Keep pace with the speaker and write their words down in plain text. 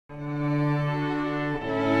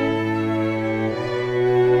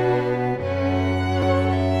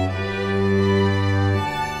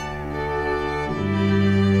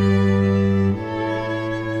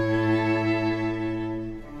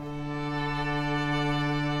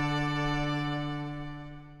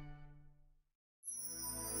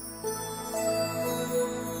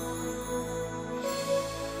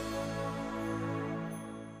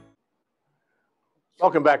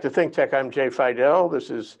Welcome back to ThinkTech. I'm Jay Fidell. This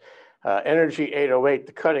is Energy 808,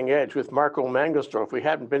 the cutting edge with Marco Mangelsdorf. We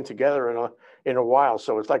hadn't been together in a while,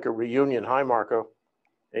 so it's like a reunion. Hi, Marco.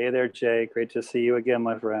 Hey there, Jay. Great to see you again,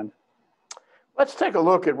 my friend. Let's take a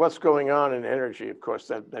look at what's going on in energy. Of course,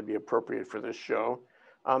 that'd be appropriate for this show.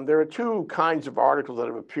 There are two kinds of articles that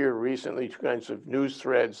have appeared recently, two kinds of news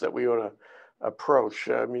threads that we ought to approach.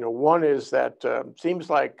 One is that seems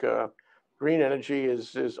like green energy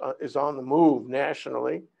is on the move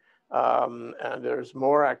nationally, and there's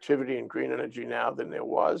more activity in green energy now than there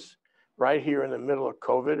was right here in the middle of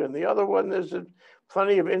COVID. And the other one, there's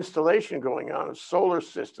plenty of installation going on of solar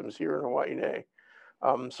systems here in Hawaii.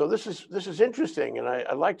 So this is interesting, and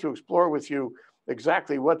I'd like to explore with you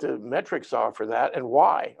exactly what the metrics are for that and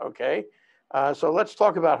why. Okay, so let's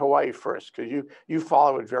talk about Hawaii first, because you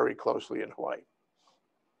follow it very closely in Hawaii.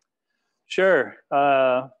 Sure.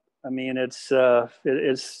 I mean, it's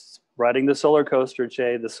riding the solar coaster,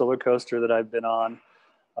 Jay, the solar coaster that I've been on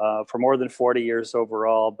for more than 40 years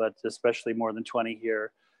overall, but especially more than 20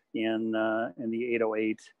 here in the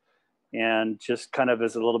 808. And just kind of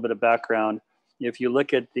as a little bit of background, if you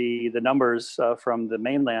look at the numbers from the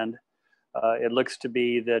mainland, it looks to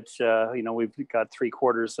be that we've got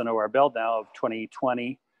 3/4 under our belt now of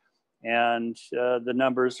 2020, and the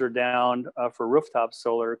numbers are down for rooftop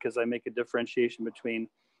solar, because I make a differentiation between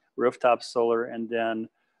rooftop solar and then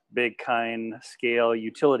big kind scale,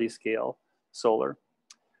 utility scale solar.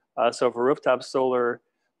 So for rooftop solar,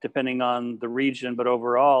 depending on the region, but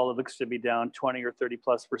overall, it looks to be down 20 or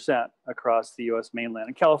 30+% across the U.S. mainland.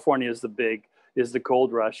 And California is the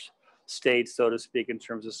gold rush state, so to speak, in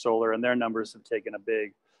terms of solar, and their numbers have taken a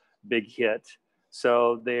big hit.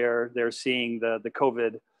 So they're seeing the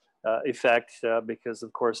COVID effect because,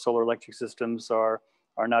 of course, solar electric systems are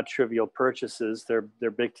not trivial purchases.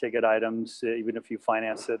 They're big ticket items. Even if you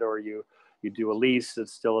finance it or you do a lease,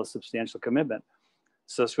 it's still a substantial commitment.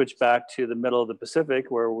 So switch back to the middle of the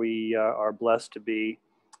Pacific, where we are blessed to be,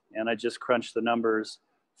 and I just crunched the numbers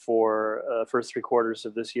for first 3/4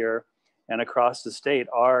 of this year, and across the state,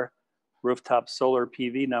 our rooftop solar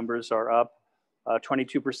PV numbers are up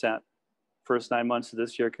 22% first 9 months of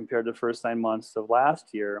this year compared to the first 9 months of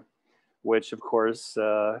last year, which of course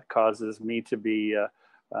causes me to be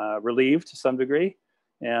relieved to some degree.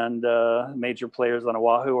 And major players on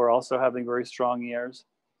Oahu are also having very strong years.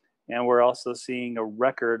 And we're also seeing a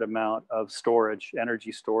record amount of storage,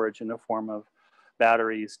 energy storage in the form of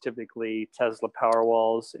batteries, typically Tesla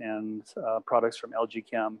Powerwalls and products from LG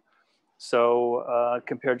Chem. So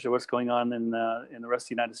compared to what's going on in the rest of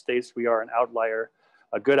the United States, we are an outlier,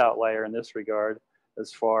 a good outlier in this regard,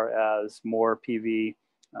 as far as more PV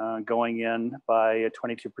going in by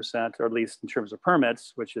 22%, or at least in terms of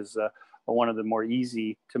permits, which is one of the more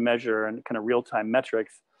easy to measure and kind of real-time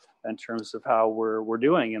metrics in terms of how we're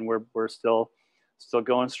doing, and we're still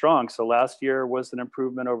going strong. So last year was an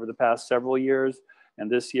improvement over the past several years,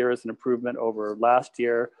 and this year is an improvement over last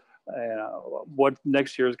year. What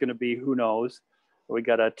next year is going to be, who knows? We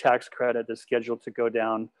got a tax credit that's scheduled to go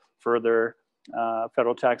down further,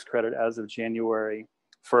 federal tax credit as of January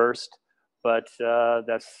 1st, but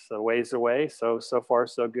that's a ways away. So far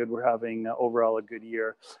so good. We're having overall a good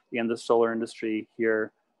year in the solar industry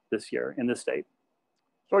here this year in the state.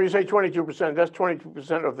 So you say 22%, that's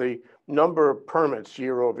 22% of the number of permits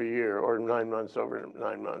year over year, or 9 months over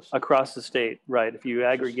 9 months? Across the state, right. If you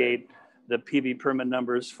aggregate the PV permit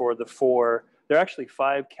numbers for the four, there are actually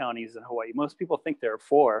 5 counties in Hawaii. Most people think there are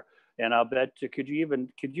 4, and I'll bet, could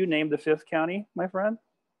you name the 5th county, my friend?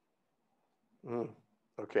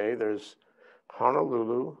 Okay, there's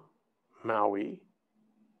Honolulu, Maui,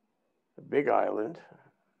 the Big Island,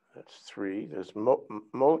 that's 3. There's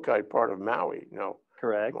Molokai, part of Maui, no.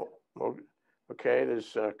 Correct. Okay,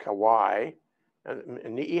 there's Kauai, and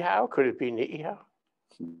Ni'ihau, could it be Ni'ihau?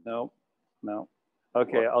 No.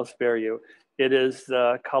 Okay, I'll spare you. It is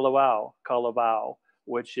Kalawao,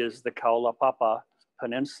 which is the Kaulapapa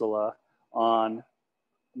Peninsula on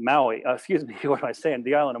Maui. Excuse me, what am I saying?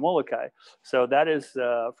 The island of Molokai. So that is,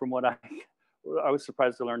 from what I was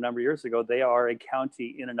surprised to learn a number of years ago, they are a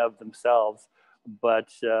county in and of themselves, but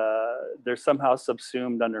they're somehow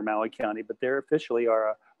subsumed under Maui County, but they officially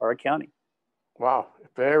are a county. Wow,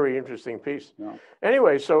 very interesting piece. Yeah.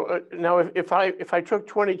 Anyway, so now if I took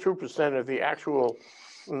 22% of the actual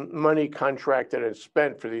money contracted and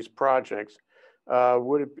spent for these projects,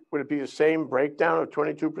 would it be the same breakdown of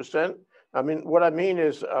 22%? I mean, what I mean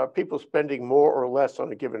is, people spending more or less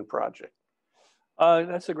on a given project.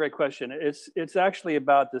 That's a great question. It's actually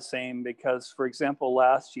about the same, because, for example,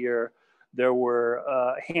 last year there were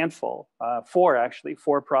a handful,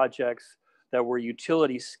 4 projects that were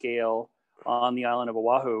utility scale on the island of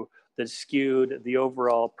Oahu that skewed the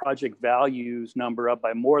overall project values number up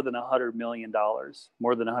by more than $100 million,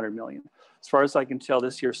 more than 100 million. As far as I can tell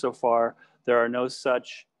this year so far, there are no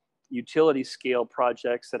such utility scale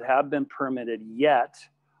projects that have been permitted yet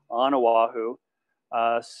on Oahu.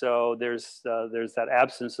 So there's that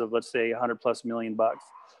absence of, let's say, 100+ million bucks.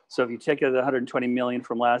 So if you take the 120 million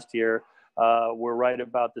from last year, we're right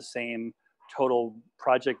about the same total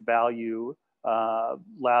project value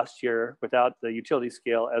last year without the utility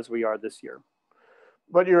scale as we are this year.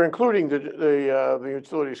 But you're including the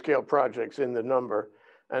utility scale projects in the number.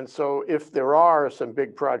 And so if there are some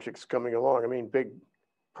big projects coming along, I mean, big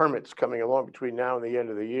permits coming along between now and the end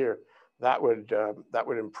of the year, that would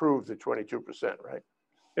improve the 22%, right?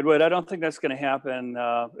 It would. I don't think that's going to happen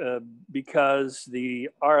because the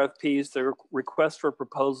RFPs, the request for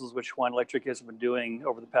proposals, which Hawaiian Electric has been doing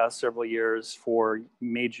over the past several years for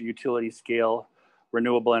major utility scale,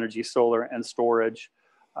 renewable energy, solar, and storage,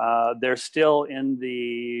 they're still in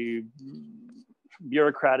the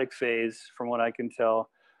bureaucratic phase, from what I can tell,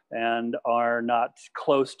 and are not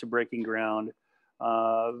close to breaking ground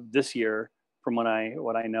this year, from what I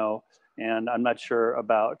know. And I'm not sure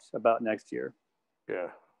about next year. Yeah.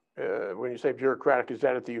 When you say bureaucratic, is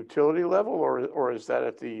that at the utility level or is that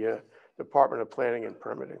at the Department of Planning and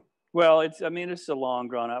Permitting? Well, it's a long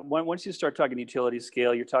drawn out. Once you start talking utility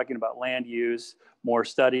scale, you're talking about land use, more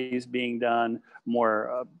studies being done,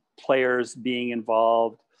 more players being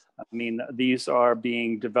involved. I mean, these are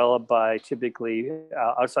being developed by typically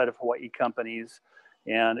outside of Hawaii companies.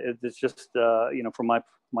 And it's just, from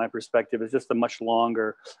my perspective, it's just a much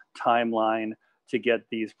longer timeline to get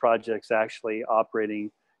these projects actually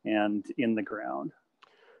operating and in the ground.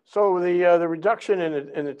 So the reduction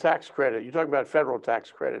in the tax credit, you're talking about federal tax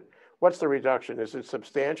credit. What's the reduction? Is it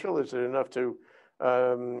substantial? Is it enough to,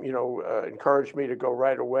 encourage me to go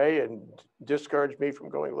right away and discourage me from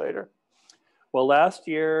going later? Well, last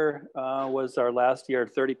year was our last year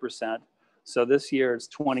at 30%. So this year it's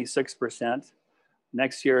 26%.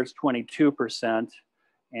 Next year it's 22%.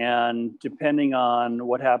 And depending on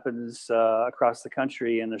what happens across the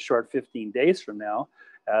country in a short 15 days from now,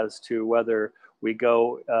 as to whether we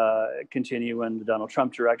continue in the Donald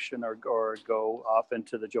Trump direction or go off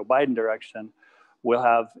into the Joe Biden direction, will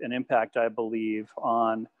have an impact, I believe,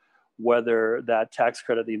 on whether that tax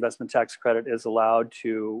credit, the investment tax credit, is allowed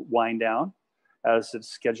to wind down as it's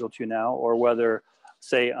scheduled to now, or whether,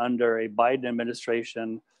 say, under a Biden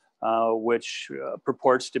administration, which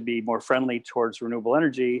purports to be more friendly towards renewable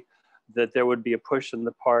energy, that there would be a push on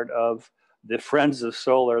the part of the Friends of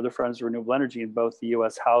Solar, the Friends of Renewable Energy in both the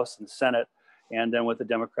U.S. House and Senate, and then with the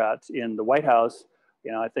Democrats in the White House.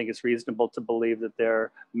 I think it's reasonable to believe that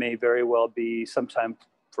there may very well be sometime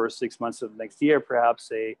first 6 months of next year,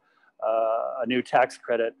 perhaps a new tax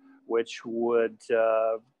credit, which would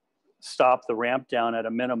stop the ramp down at a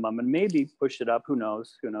minimum and maybe push it up. Who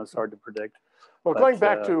knows? Hard to predict. Well, going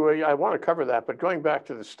back to, I want to cover that, but going back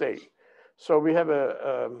to the state. So we have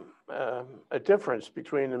a difference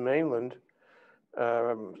between the mainland,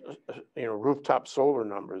 rooftop solar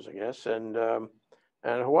numbers, I guess, and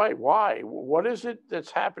Hawaii. Why? What is it that's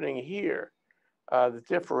happening here that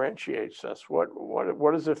differentiates us?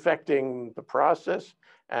 What is affecting the process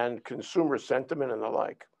and consumer sentiment and the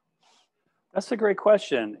like? That's a great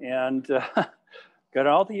question. And got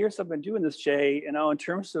all the years I've been doing this, Jay, in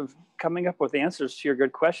terms of coming up with answers to your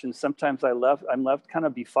good questions, sometimes I'm left kind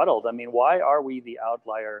of befuddled. I mean, why are we the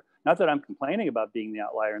outlier? Not that I'm complaining about being the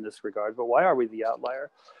outlier in this regard, but why are we the outlier?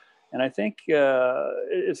 And I think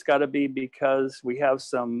it's got to be because we have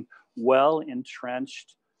some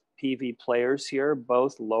well-entrenched PV players here,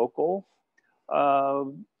 both local,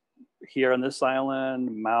 here on this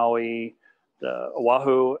island, Maui,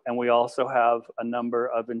 Oahu, and we also have a number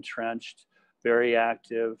of entrenched, very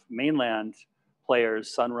active mainland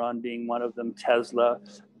players, Sunrun being one of them, Tesla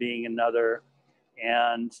being another.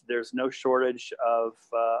 And there's no shortage of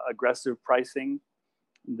aggressive pricing.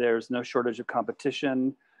 There's no shortage of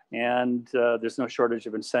competition. And there's no shortage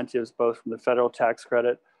of incentives, both from the federal tax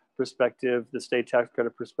credit perspective, the state tax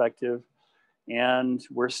credit perspective. And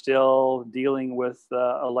we're still dealing with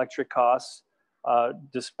electric costs,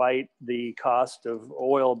 despite the cost of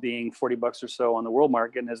oil being 40 bucks or so on the world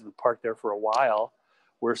market and has been parked there for a while.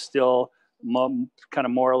 We're still kind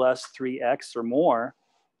of more or less 3x or more,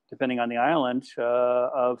 depending on the island,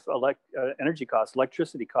 of energy costs,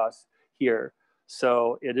 electricity costs here.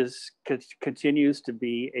 So it continues to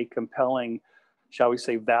be a compelling, shall we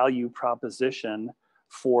say, value proposition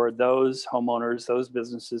for those homeowners, those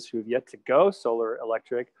businesses who have yet to go solar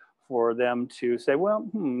electric, for them to say, well,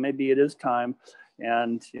 maybe it is time.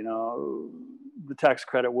 and the tax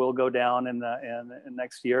credit will go down in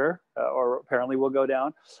next year, or apparently will go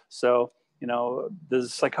down. So the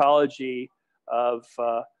psychology of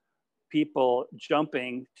people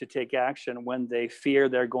jumping to take action when they fear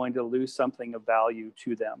they're going to lose something of value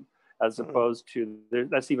to them, as opposed to,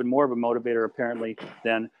 that's even more of a motivator apparently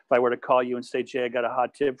than if I were to call you and say, Jay, I got a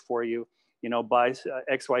hot tip for you, buy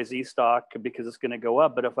XYZ stock because it's going to go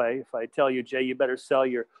up. But if I tell you, Jay, you better sell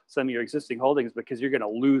some of your existing holdings because you're going to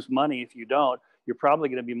lose money if you don't, you're probably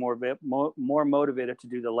going to be more motivated to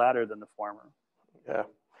do the latter than the former. Yeah.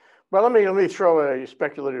 Well, let me throw a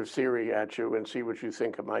speculative theory at you and see what you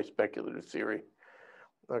think of my speculative theory.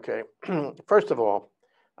 Okay. First of all,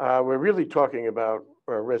 we're really talking about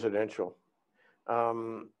residential,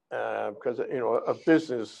 because a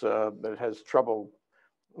business that has trouble,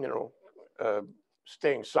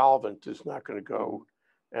 staying solvent is not going to go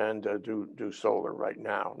and do solar right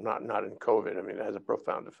now. Not in COVID. I mean, it has a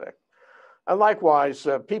profound effect. And likewise,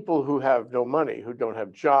 people who have no money, who don't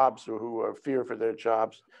have jobs, or who are fear for their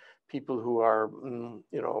jobs, people who are,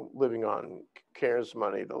 living on CARES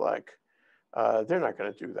money, the like, they're not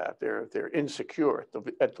going to do that. They're insecure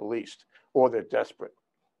at the least, or they're desperate.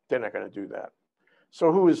 They're not going to do that.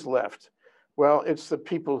 So who is left? Well, it's the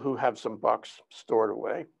people who have some bucks stored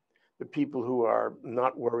away, the people who are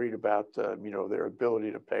not worried about, their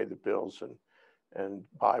ability to pay the bills and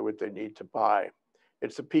buy what they need to buy.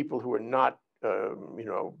 It's the people who are not,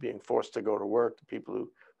 being forced to go to work, the people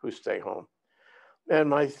who stay home. And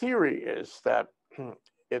my theory is that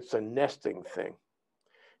it's a nesting thing.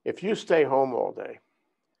 If you stay home all day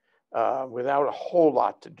without a whole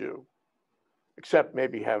lot to do, except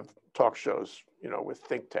maybe have talk shows, with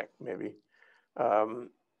ThinkTech, maybe,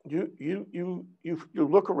 you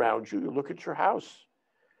look around you, you look at your house,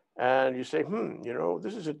 and you say,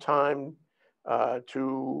 this is a time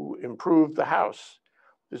to improve the house.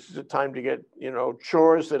 This is a time to get,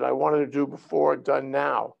 chores that I wanted to do before done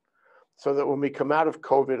now, so that when we come out of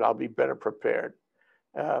COVID, I'll be better prepared.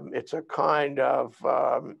 It's a kind of,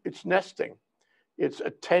 it's nesting. It's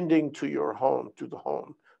attending to your home, to the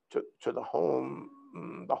home, to the home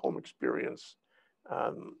experience.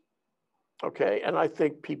 Okay, and I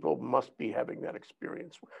think people must be having that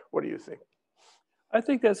experience. What do you think? I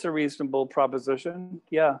think that's a reasonable proposition.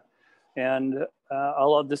 Yeah. And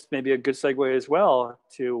this may be a good segue as well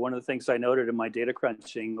to one of the things I noted in my data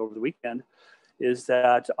crunching over the weekend is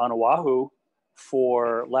that on Oahu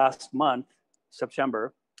for last month,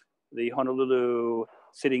 September, the Honolulu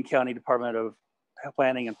City and County Department of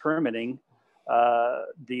Planning and Permitting,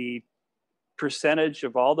 the percentage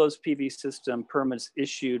of all those PV system permits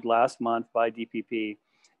issued last month by DPP,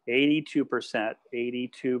 82%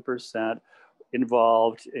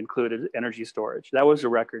 included energy storage. That was a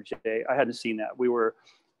record, Jay. I hadn't seen that. We were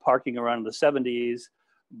parking around the 70s,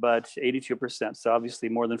 but 82%. So obviously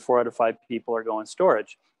more than 4 out of 5 people are going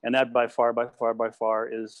storage. And that by far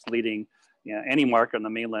is leading any market on the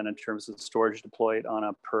mainland in terms of storage deployed on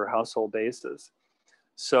a per household basis.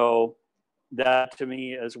 So that to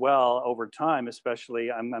me as well, over time,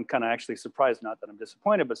 especially, I'm kind of actually surprised, not that I'm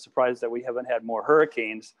disappointed, but surprised that we haven't had more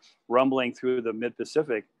hurricanes rumbling through the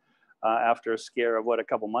mid-Pacific after a scare of a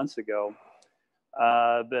couple months ago.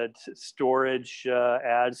 But storage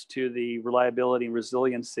adds to the reliability and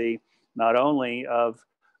resiliency, not only of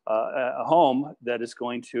a home that is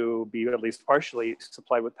going to be at least partially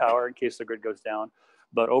supplied with power in case the grid goes down,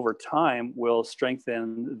 but over time will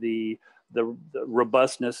strengthen the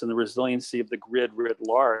robustness and the resiliency of the grid writ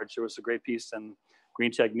large. There was a great piece in Green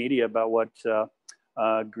Tech Media about what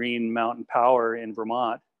Green Mountain Power in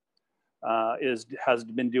Vermont has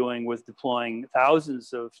been doing with deploying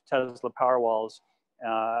thousands of Tesla Powerwalls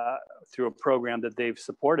through a program that they've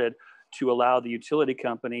supported to allow the utility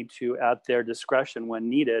company to, at their discretion when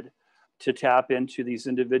needed, to tap into these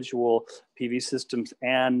individual PV systems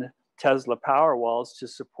and Tesla Powerwalls to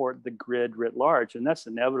support the grid writ large. And that's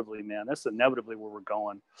inevitably, where we're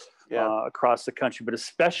going across the country, but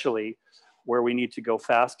especially where we need to go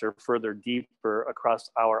faster, further, deeper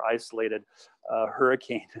across our isolated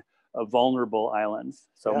hurricane vulnerable islands.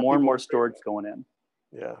 So more and more storage going in.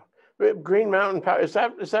 Yeah. Green Mountain Power, is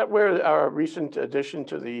that where our recent addition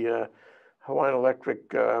to the Hawaiian Electric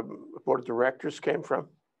Board of Directors came from?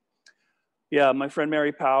 Yeah, my friend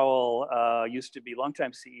Mary Powell used to be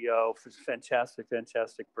longtime CEO, fantastic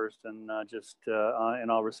person, in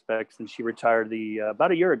all respects. And she retired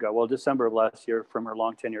about a year ago, December of last year, from her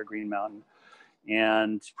long tenure at Green Mountain.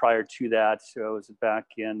 And prior to that, so it was back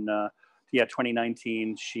in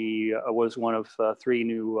 2019, she was one of 3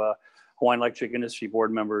 new Hawaiian Electric Industry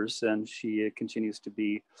board members, and she continues to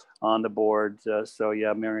be on the board. So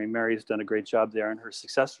yeah, Mary's done a great job there, and her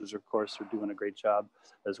successors, of course, are doing a great job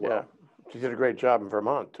as well. Yeah, she did a great job in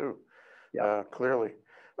Vermont too, yeah. Clearly.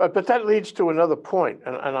 But that leads to another point,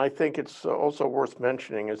 and I think it's also worth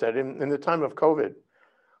mentioning, is that in the time of COVID,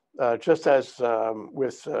 just as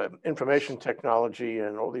with information technology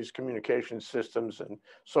and all these communication systems and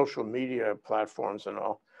social media platforms and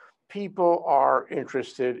all, people are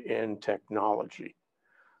interested in technology.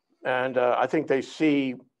 And I think they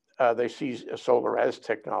see solar as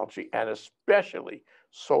technology, and especially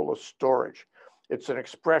solar storage. It's an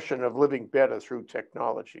expression of living better through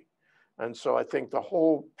technology. And so I think the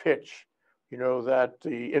whole pitch, that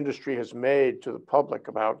the industry has made to the public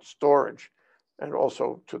about storage, and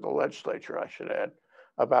also to the legislature, I should add,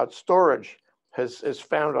 about storage has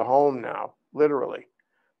found a home now, literally.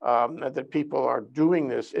 And that people are doing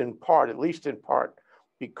this in part, at least in part,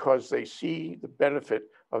 because they see the benefit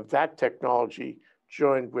of that technology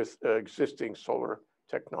joined with existing solar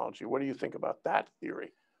technology. What do you think about that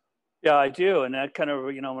theory? Yeah, I do. And that kind of,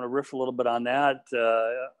 I'm going to riff a little bit on that.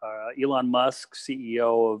 Elon Musk,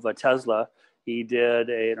 CEO of Tesla, he did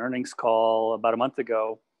an earnings call about a month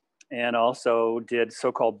ago, and also did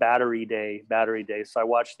so-called battery day. So I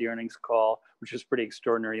watched the earnings call, which was pretty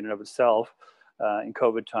extraordinary in and of itself in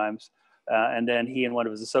COVID times. And then he and one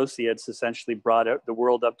of his associates essentially brought the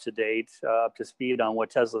world up to date, up to speed on what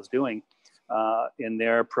Tesla's doing in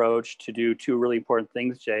their approach to do two really important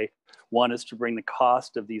things, Jay. One is to bring the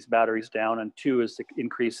cost of these batteries down, and two is to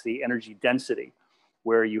increase the energy density,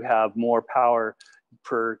 where you have more power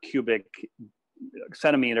per cubic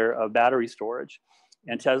centimeter of battery storage.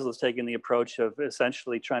 And Tesla's taken the approach of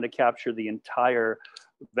essentially trying to capture the entire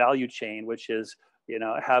value chain, which is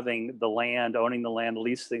having the land, owning the land,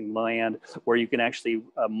 leasing the land, where you can actually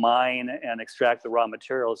mine and extract the raw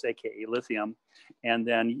materials, aka lithium, and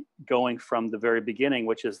then going from the very beginning,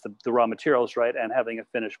 which is the raw materials, right, and having a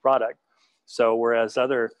finished product. So whereas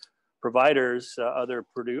other providers, other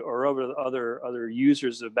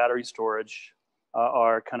users of battery storage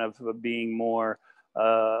are kind of being more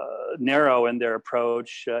narrow in their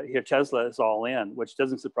approach, here Tesla is all in, which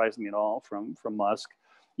doesn't surprise me at all from Musk.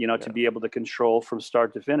 To be able to control from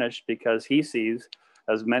start to finish, because he sees,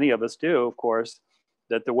 as many of us do, of course,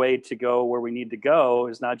 that the way to go where we need to go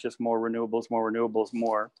is not just more renewables,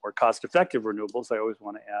 more cost-effective renewables, I always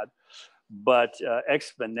want to add, but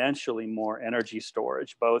exponentially more energy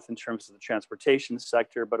storage, both in terms of the transportation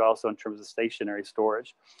sector, but also in terms of stationary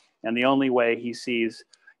storage. And the only way he sees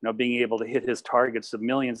being able to hit his targets of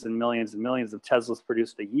millions and millions and millions of Teslas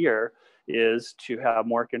produced a year is to have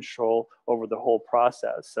more control over the whole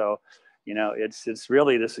process. So, it's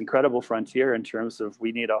really this incredible frontier in terms of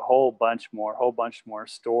we need a whole bunch more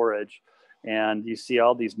storage. And you see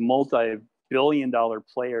all these multi-billion-dollar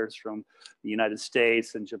players from the United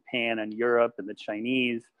States and Japan and Europe and the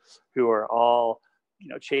Chinese who are all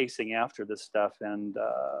chasing after this stuff, and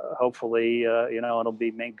hopefully, it'll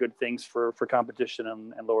be make good things for competition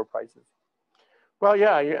and lower prices. Well,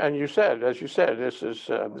 yeah, and as you said, this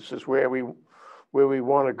is where we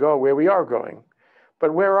want to go, where we are going,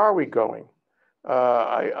 but where are we going?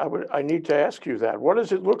 I need to ask you that. What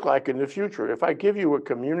does it look like in the future? If I give you a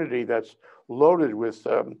community that's loaded with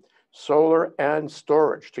solar and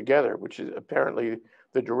storage together, which is apparently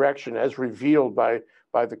the direction as revealed by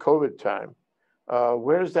the COVID time,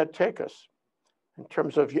 where does that take us in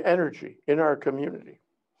terms of energy in our community?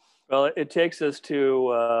 Well, it takes us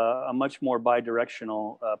to a much more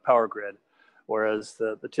bidirectional power grid, whereas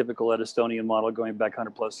the typical Edistonian model going back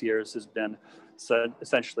 100 plus years has been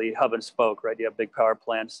essentially hub and spoke, right? You have big power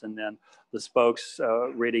plants, and then the spokes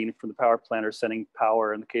radiating from the power plant are sending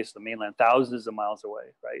power, in the case of the mainland, thousands of miles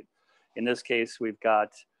away, right? In this case, we've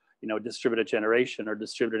got distributed generation or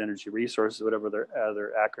distributed energy resources, whatever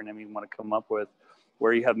other acronym you want to come up with,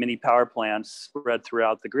 where you have many power plants spread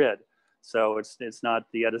throughout the grid. So it's not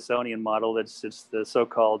the Edisonian model, it's the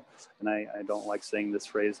so-called, and I don't like saying this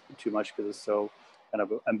phrase too much because it's so kind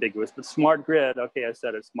of ambiguous, but smart grid, okay, I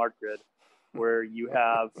said it, smart grid, where you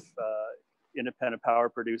have independent power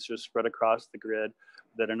producers spread across the grid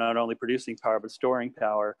that are not only producing power, but storing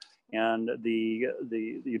power. And the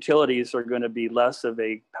utilities are going to be less of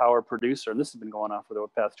a power producer. And this has been going on for the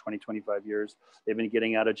past 20, 25 years. They've been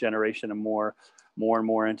getting out of generation and more and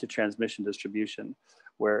more into transmission distribution,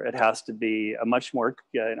 where it has to be a much more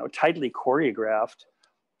tightly choreographed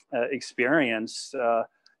experience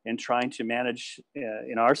in trying to manage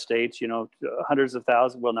in our states, hundreds of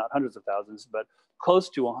thousands, well, not hundreds of thousands, but close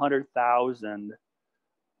to 100,000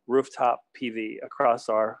 rooftop PV across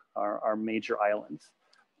our major islands.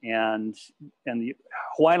 And the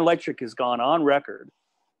Hawaiian Electric has gone on record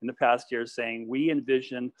in the past year saying we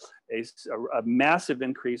envision a massive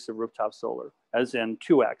increase of rooftop solar, as in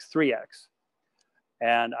 2x, 3x.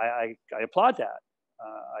 And I applaud that.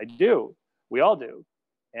 I do. We all do.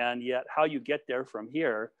 And yet how you get there from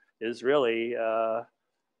here is really,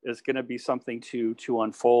 is going to be something to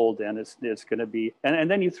unfold. And it's going to be, and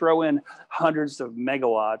then you throw in hundreds of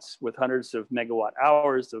megawatts with hundreds of megawatt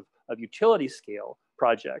hours of utility scale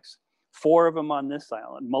projects, 4 of them on this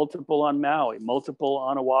island, multiple on Maui, multiple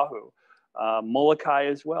on Oahu, Molokai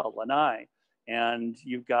as well, Lanai. And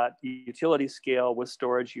you've got utility scale with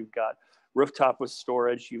storage, you've got rooftop with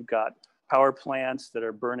storage, you've got power plants that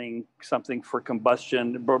are burning something for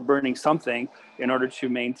combustion, burning something in order to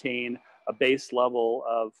maintain a base level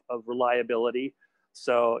of reliability.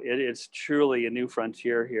 So it's truly a new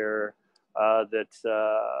frontier here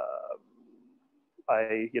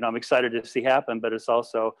I'm excited to see happen, but it's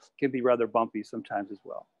also can be rather bumpy sometimes as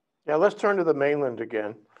well. Yeah, let's turn to the mainland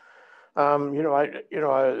again.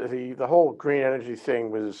 The whole green energy thing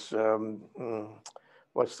was,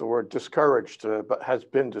 what's the word, discouraged, but has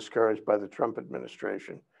been discouraged by the Trump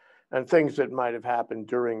administration. And things that might have happened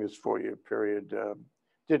during this 4-year period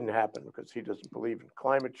didn't happen because he doesn't believe in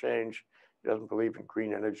climate change. He doesn't believe in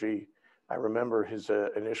green energy. I remember his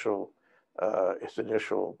initial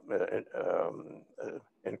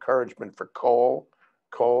encouragement for coal.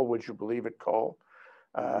 Coal, would you believe it, coal?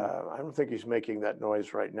 I don't think he's making that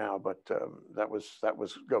noise right now, but that was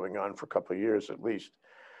going on for a couple of years at least.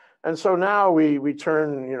 And so now we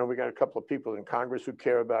turn, we got a couple of people in Congress who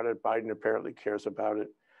care about it. Biden apparently cares about it.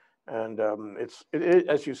 And it,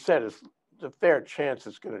 as you said, it's a fair chance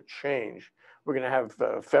it's going to change. We're going to have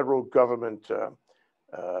federal government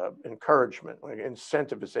encouragement, like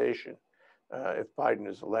incentivization, if Biden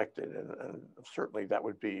is elected. And certainly that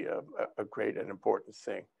would be a great and important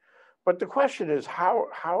thing. But the question is, how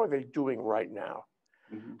are they doing right now?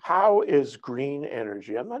 Mm-hmm. How is green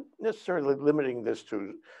energy? I'm not necessarily limiting this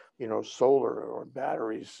to, solar or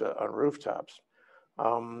batteries on rooftops,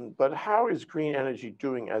 but how is green energy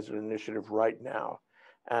doing as an initiative right now?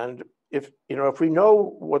 And if we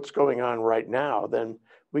know what's going on right now, then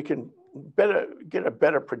we can get a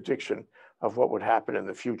better prediction of what would happen in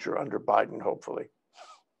the future under Biden, hopefully.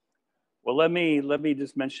 Well, let me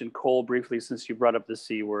just mention coal briefly, since you brought up the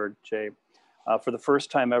C word, Jay. For the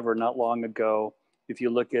first time ever, not long ago, if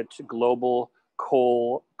you look at global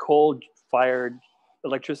coal-fired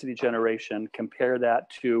electricity generation, compare that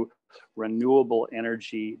to renewable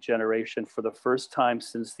energy generation, for the first time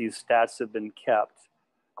since these stats have been kept,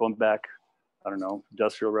 going back,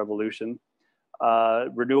 Industrial Revolution,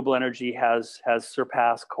 renewable energy has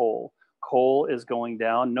surpassed coal. Coal is going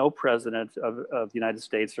down. No president of the United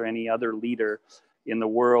States or any other leader in the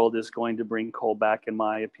world is going to bring coal back, in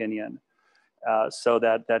my opinion. So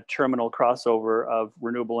that terminal crossover of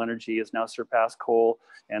renewable energy has now surpassed coal,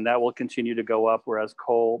 and that will continue to go up, whereas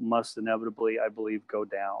coal must inevitably, I believe, go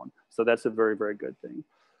down. So that's a very, very good thing.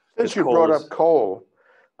 Since you brought up coal,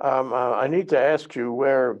 I need to ask you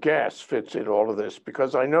where gas fits in all of this,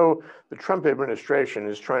 because I know the Trump administration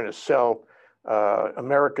is trying to sell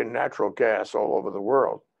American natural gas all over the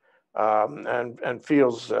world, and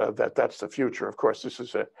feels that that's the future. Of course, this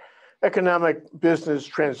is an economic, business,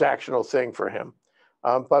 transactional thing for him.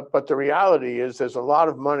 But the reality is there's a lot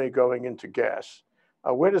of money going into gas.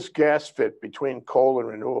 Where does gas fit between coal and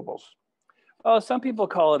renewables? Oh, some people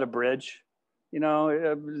call it a bridge,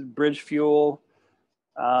 bridge fuel.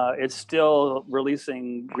 It's still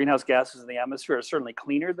releasing greenhouse gases in the atmosphere. It's certainly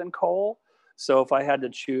cleaner than coal. So if I had to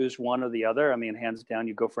choose one or the other, hands down,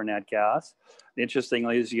 you go for nat gas.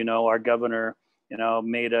 Interestingly, as our governor,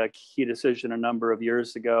 made a key decision a number of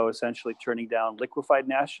years ago, essentially turning down liquefied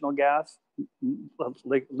natural gas,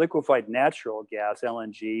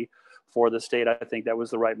 LNG, for the state. I think that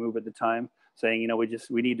was the right move at the time, saying,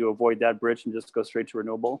 we need to avoid that bridge and just go straight to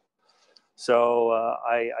renewable. So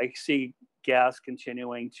I see gas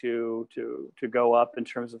continuing to go up in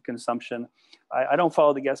terms of consumption. I don't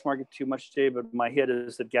follow the gas market too much today, but my hit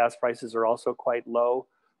is that gas prices are also quite low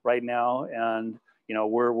right now. And,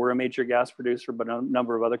 we're a major gas producer, but a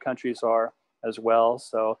number of other countries are as well.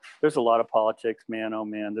 So there's a lot of politics, man. Oh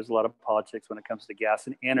man, there's a lot of politics when it comes to gas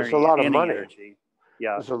and energy. There's a lot of money. Energy.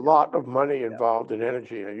 Yeah. There's a lot of money involved in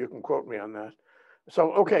energy. You can quote me on that.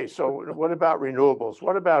 So, okay. So what about renewables?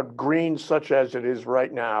 What about green such as it is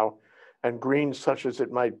right now and green such as it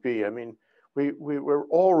might be? We're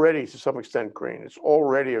already to some extent green. It's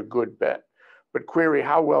already a good bet, but query,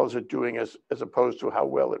 how well is it doing as opposed to how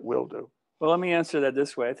well it will do? Well, let me answer that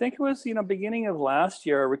this way. I think it was, beginning of last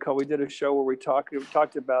year, I recall we did a show where we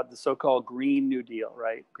talked about the so-called Green New Deal,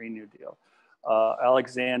 right? Green New Deal.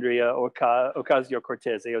 Alexandria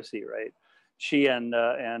Ocasio-Cortez, AOC, right? She and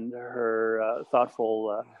her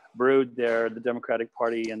thoughtful brood there, the Democratic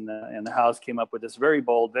Party in the House, came up with this very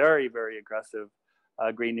bold, very, very aggressive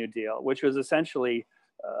Green New Deal, which was essentially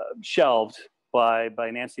shelved by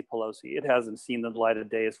Nancy Pelosi. It hasn't seen the light of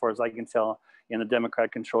day, as far as I can tell, in the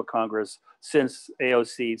Democrat-controlled Congress since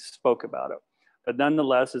AOC spoke about it. But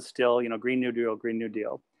nonetheless, it's still, Green New Deal, Green New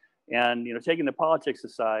Deal. And, taking the politics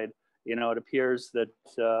aside, it appears that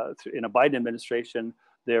in a Biden administration,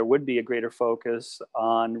 there would be a greater focus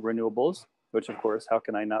on renewables, which of course, how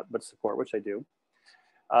can I not but support, which I do.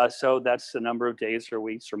 So that's a number of days or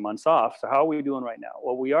weeks or months off. So how are we doing right now?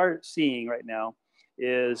 What we are seeing right now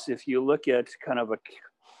is, if you look at kind of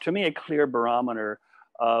to me, a clear barometer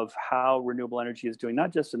of how renewable energy is doing,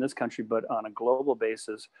 not just in this country, but on a global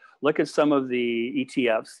basis. Look at some of the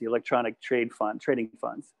ETFs, the electronic trading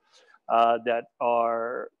funds, that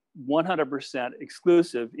are 100%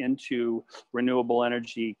 exclusive into renewable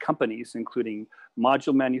energy companies, including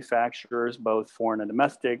module manufacturers, both foreign and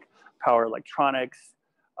domestic, power electronics,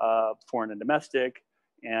 foreign and domestic.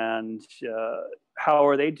 And how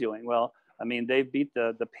are they doing? Well, I mean, they beat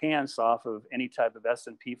the pants off of any type of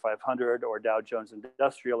S&P 500 or Dow Jones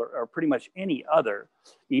Industrial or pretty much any other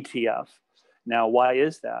ETF. Now, why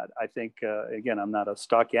is that? I think, again, I'm not a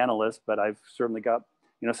stock analyst, but I've certainly got,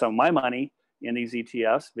 some of my money in these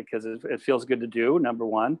ETFs because it feels good to do, number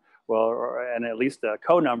one. Well, and at least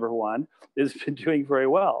number one has been doing very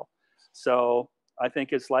well. So I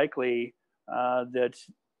think it's likely that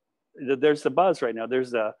there's the buzz right now.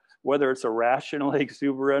 There's whether it's a rational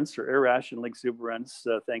exuberance or irrational exuberance,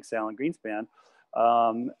 thanks Alan Greenspan,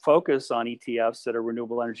 focus on ETFs that are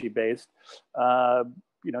renewable energy based.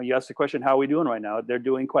 You asked the question, how are we doing right now? They're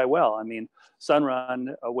doing quite well. I mean,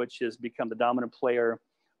 Sunrun, which has become the dominant player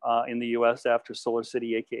in the US after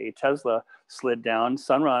SolarCity, AKA Tesla, slid down.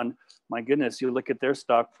 Sunrun, my goodness, you look at their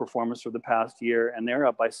stock performance for the past year and they're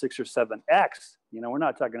up by 6 or 7x. We're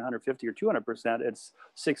not talking 150 or 200%. It's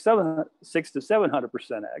 6 to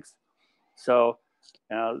 700% X. So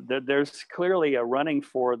there's clearly a running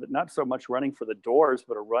for, not so much running for the doors,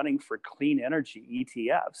 but a running for clean energy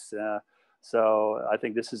ETFs. So I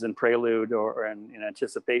think this is in prelude or in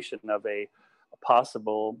anticipation of a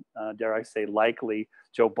possible, dare I say, likely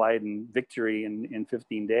Joe Biden victory in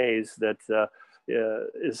 15 days that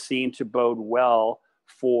is seen to bode well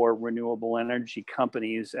for renewable energy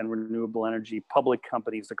companies and renewable energy public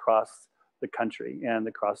companies across the country and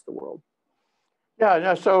across the world.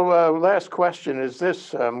 Yeah, so last question is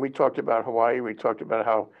this. We talked about Hawaii. We talked about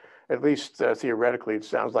how, at least theoretically, it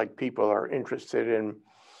sounds like people are interested in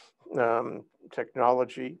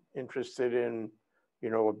technology, interested in,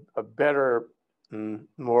 a better,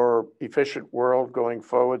 more efficient world going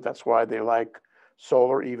forward. That's why they like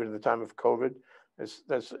solar, even in the time of COVID.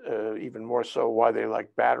 That's even more so why they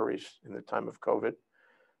like batteries in the time of COVID.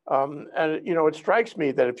 And, it strikes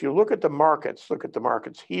me that if you look at the markets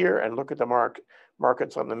here and look at the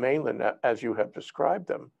markets on the mainland as you have described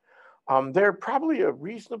them, they're probably a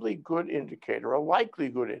reasonably good indicator, a likely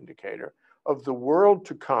good indicator of the world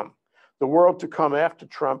to come after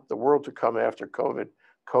Trump, the world to come after COVID.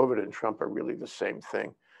 COVID and Trump are really the same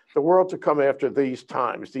thing. The world to come after these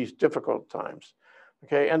times, these difficult times.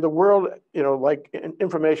 Okay, and the world, like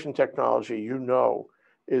information technology,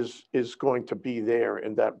 is going to be there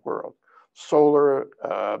in that world. Solar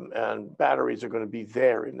and batteries are going to be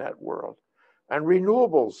there in that world, and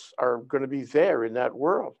renewables are going to be there in that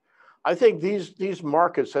world. I think these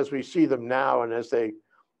markets, as we see them now, and as they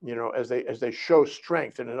show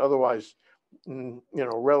strength in an otherwise,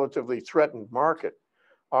 relatively threatened market,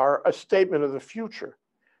 are a statement of the future,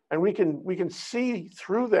 and we can see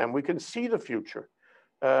through them. We can see the future.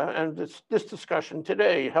 And this discussion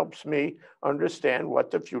today helps me understand what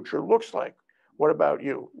the future looks like. What about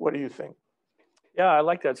you? What do you think? Yeah, I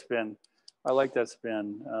like that spin.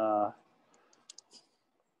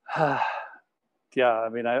 Yeah, I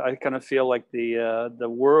mean, I kind of feel like the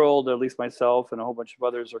world, at least myself and a whole bunch of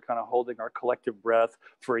others, are kind of holding our collective breath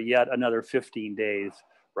for yet another 15 days,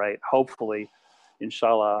 right? Hopefully,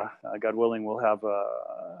 inshallah, God willing, we'll have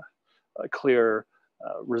a clear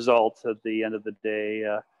result at the end of the day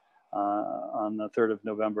on the 3rd of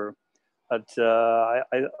November. But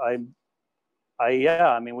yeah,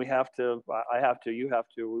 I mean, we have to, I have to, you have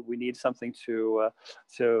to, we need something to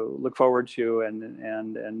look forward to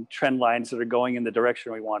and trend lines that are going in the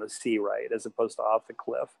direction we want to see, right, as opposed to off the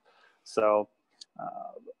cliff. So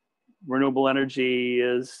renewable energy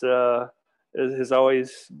is has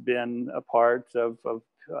always been a part of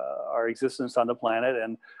our existence on the planet,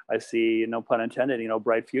 and I see, no pun intended,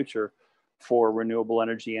 bright future for renewable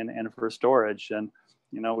energy and for storage. And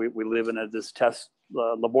we live in this test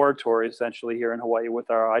laboratory essentially here in Hawaii with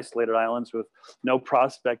our isolated islands, with no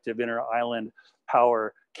prospect of inter-island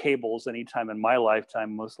power cables anytime in my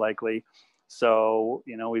lifetime, most likely. So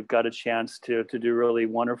we've got a chance to do really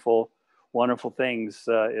wonderful things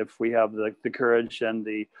if we have the courage and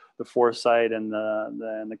the foresight and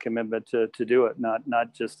the commitment to do it.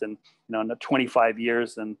 Not just in 25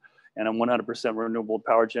 years and a 100% renewable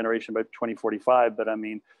power generation by 2045. But I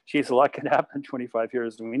mean, geez, a lot can happen in 25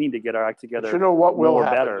 years, and we need to get our act together. But what will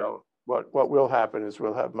happen, better. though? What will happen is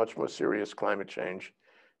we'll have much more serious climate change,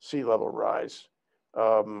 sea level rise.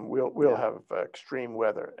 We'll have extreme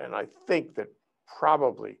weather, and I think that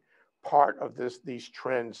probably part of these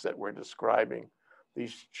trends that we're describing,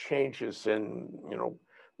 these changes in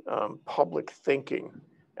public thinking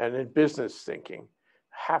and in business thinking,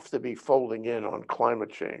 have to be folding in on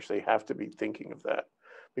climate change. They have to be thinking of that,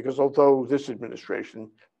 because although this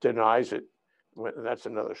administration denies it, that's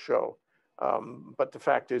another show. But the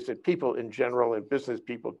fact is that people in general and business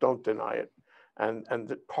people don't deny it, and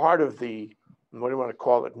the part of the, what do you want to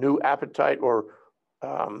call it, new appetite, or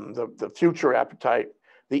the future appetite,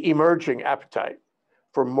 the emerging appetite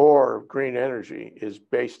for more green energy is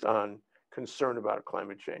based on concern about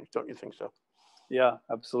climate change. Don't you think so? Yeah,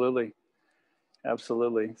 absolutely.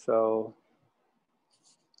 Absolutely. So,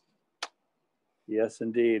 yes,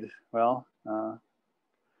 indeed. Well, all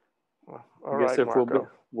I guess right, if Marco.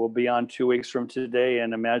 we'll be on 2 weeks from today,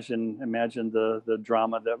 and imagine the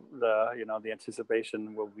drama that the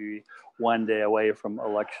anticipation will be 1 day away from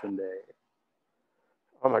election day.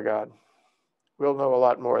 Oh my God, we'll know a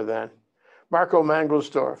lot more then. Marco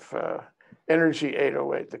Mangelsdorf, Energy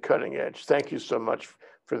 808, the cutting edge. Thank you so much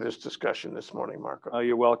for this discussion this morning, Marco. Oh,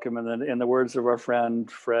 you're welcome. And then, in the words of our friend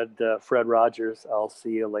Fred Rogers, I'll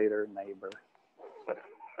see you later, neighbor.